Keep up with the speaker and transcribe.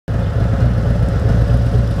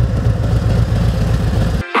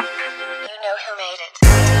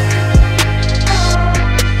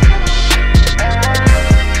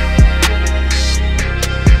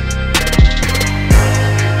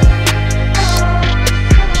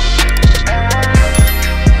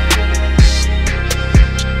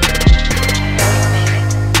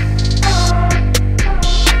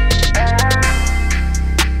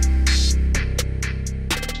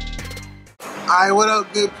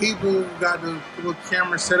good people? Got the little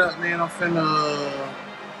camera set up, man. I'm finna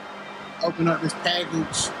open up this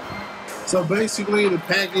package. So basically, the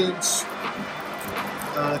package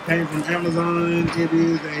came from Amazon. It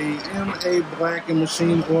is a MA Black and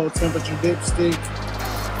Machine Oil Temperature Dipstick.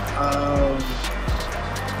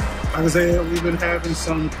 Like I said, we've been having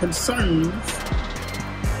some concerns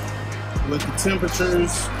with the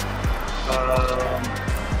temperatures.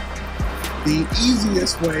 The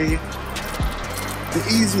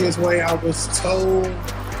easiest way I was told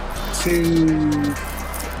to,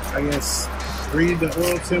 I guess, read the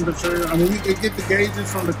oil temperature. I mean, you could get the gauges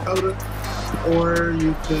from Dakota, or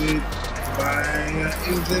you could buy an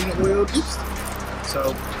engine oil dipstick.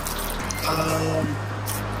 So,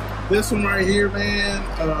 this one right here, man,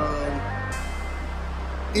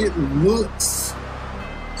 it looks,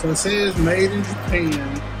 so it says made in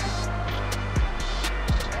Japan.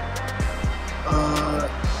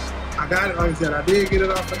 I got it, like I said, I did get it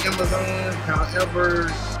off of Amazon.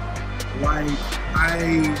 However, like,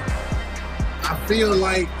 I feel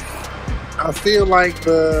like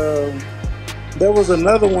there was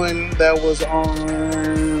another one that was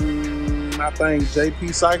on, I think,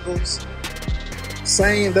 JP Cycles,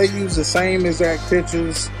 saying they use the same exact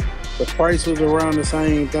pictures. The price was around the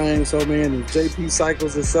same thing. So, man, if JP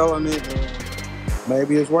Cycles is selling it, then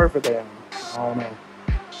maybe it's worth it then. I don't know.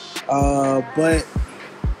 But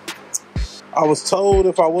I was told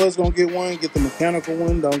if I was going to get one, get the mechanical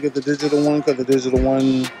one. Don't get the digital one, because the digital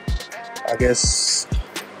one, I guess,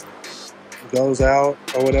 goes out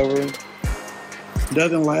or whatever.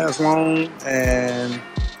 Doesn't last long, and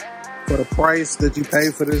for the price that you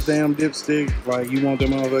pay for this damn dipstick, like, you want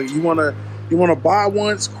them over, you want to buy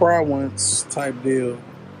once, cry once type deal.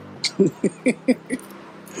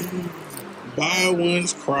 Buy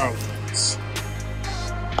once, cry once.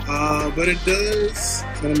 But it does.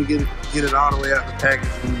 So let me get it all the way out the package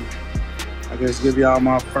and I guess give y'all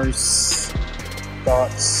my first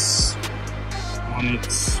thoughts on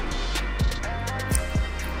it.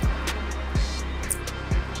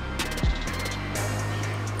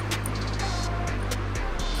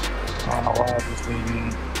 I don't know why this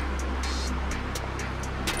thing.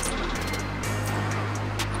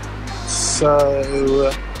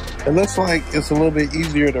 So it looks like it's a little bit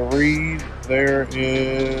easier to read.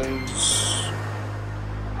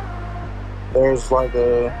 There's like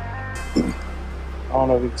a, I don't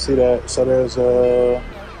know if you can see that. So there's a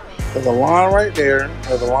line right there.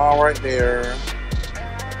 There's a line right there,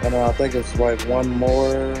 and I think it's like one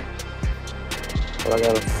more. But I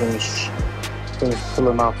gotta finish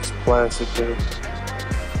pulling off this plastic there.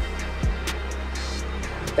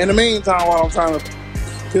 In the meantime, while I'm trying to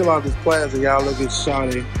peel out this plastic, y'all look at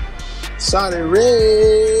Shawty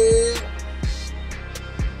red.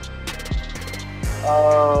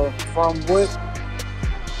 From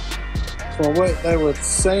what they were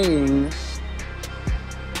saying,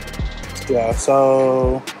 yeah,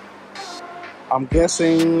 so I'm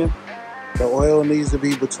guessing the oil needs to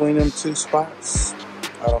be between them two spots.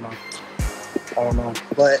 I don't know,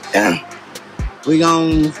 but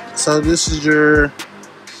so this is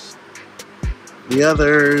the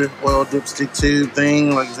other oil dipstick tube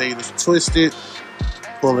thing. Like I say, you just twist it,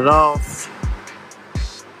 pull it off.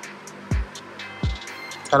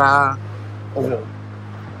 Ta-da! Oil.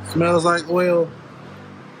 Smells like oil.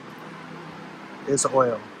 It's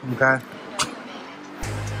oil, okay?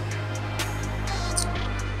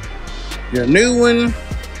 Your new one.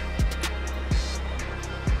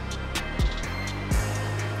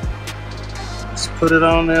 Just put it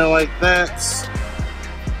on there like that.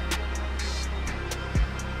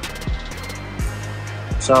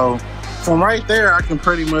 So from right there, I can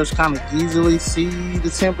pretty much kind of easily see the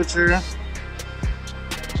temperature.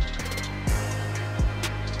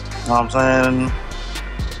 You know what I'm saying?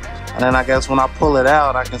 And then I guess when I pull it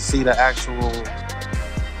out, I can see the actual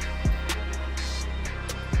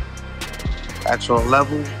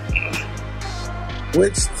level,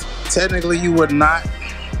 which technically you would not,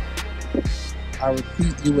 I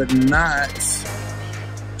repeat, you would not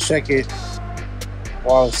check it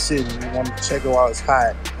while it's sitting. You want to check it while it's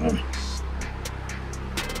hot.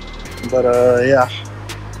 But yeah,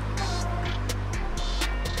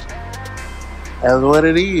 that's what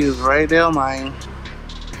it is right there, man.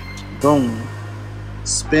 Boom,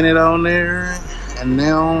 spin it on there, and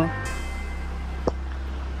now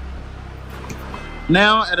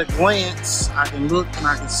at a glance, I can look and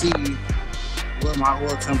I can see what my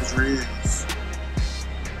oil temperature is.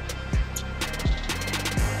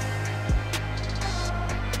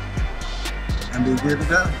 And be good to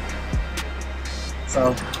go.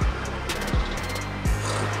 So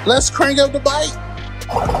let's crank up the bike.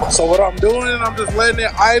 So what I'm doing, I'm just letting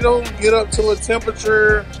it idle, get up to a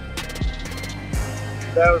temperature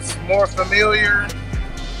that's more familiar.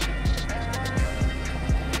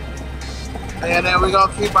 And then we're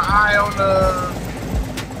gonna keep an eye on the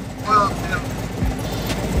oil temp.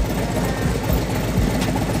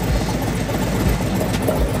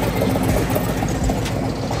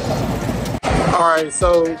 Alright,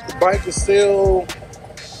 so the bike is still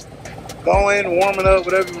going, warming up,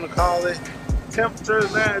 whatever you want to call it. Temperature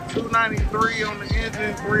is now at 293 on the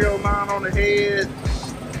engine, 309 on the head.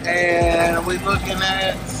 And we're looking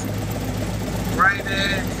at right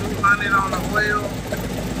at 200 on the oil.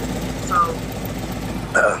 So,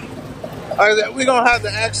 like that, we're going to have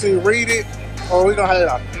to actually read it, or we're going to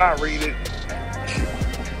have to not read it.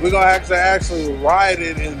 We're going to actually ride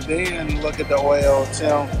it and then look at the oil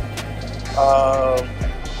temp.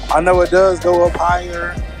 I know it does go up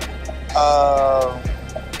higher.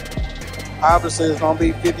 Obviously it's gonna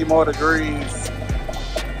be 50 more degrees.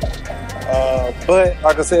 But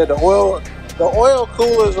like I said, the oil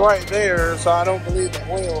cooler is right there, so I don't believe the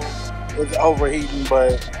oil is overheating,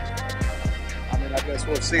 but I mean, I guess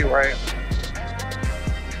we'll see, right?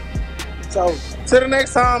 So till the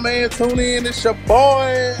next time, man, tune in. It's your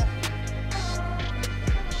boy.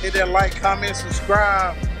 Hit that like, comment,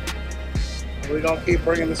 subscribe. We're gonna keep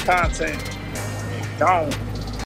bringing this content. Gone.